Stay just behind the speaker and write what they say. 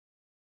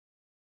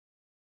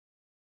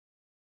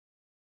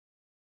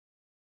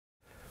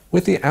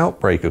With the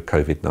outbreak of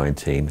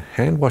COVID-19,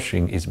 hand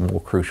washing is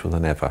more crucial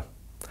than ever.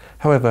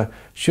 However,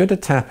 should a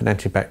tap and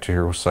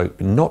antibacterial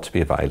soap not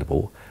be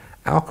available,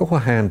 alcohol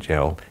hand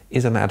gel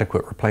is an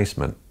adequate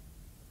replacement.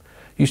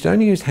 You should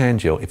only use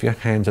hand gel if your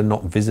hands are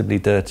not visibly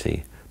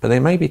dirty, but they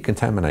may be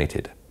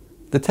contaminated.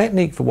 The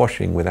technique for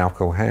washing with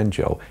alcohol hand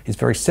gel is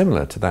very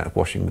similar to that of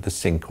washing with a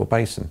sink or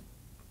basin.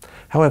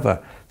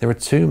 However, there are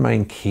two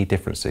main key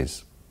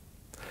differences.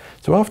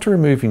 So after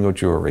removing your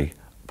jewellery,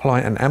 apply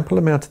an ample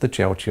amount of the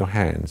gel to your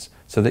hands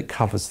so that it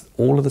covers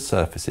all of the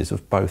surfaces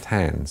of both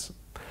hands.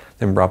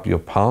 Then rub your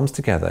palms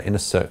together in a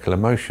circular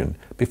motion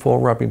before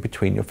rubbing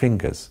between your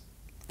fingers.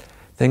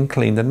 Then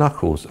clean the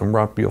knuckles and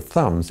rub your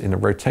thumbs in a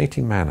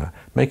rotating manner,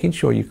 making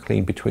sure you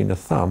clean between the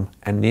thumb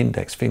and the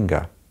index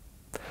finger.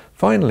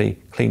 Finally,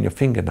 clean your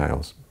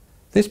fingernails.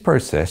 This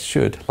process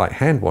should, like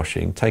hand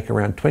washing, take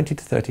around 20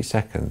 to 30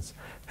 seconds.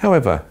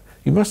 However,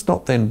 you must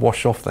not then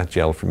wash off that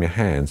gel from your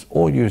hands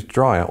or use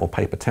dryer or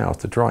paper towels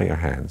to dry your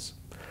hands.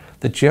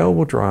 The gel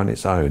will dry on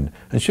its own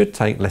and should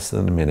take less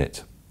than a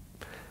minute.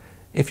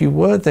 If you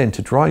were then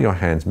to dry your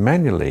hands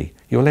manually,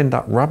 you'll end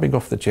up rubbing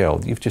off the gel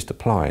that you've just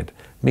applied,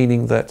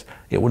 meaning that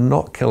it will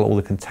not kill all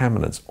the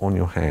contaminants on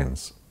your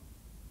hands.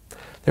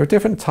 There are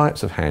different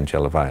types of hand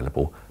gel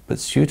available, but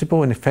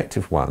suitable and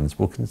effective ones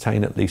will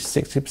contain at least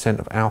 60%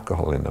 of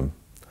alcohol in them.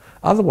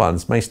 Other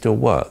ones may still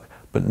work,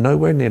 but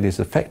nowhere nearly as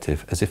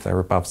effective as if they're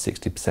above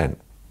 60%.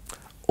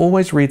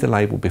 Always read the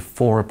label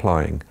before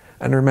applying,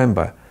 and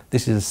remember,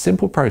 this is a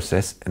simple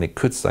process and it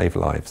could save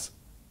lives.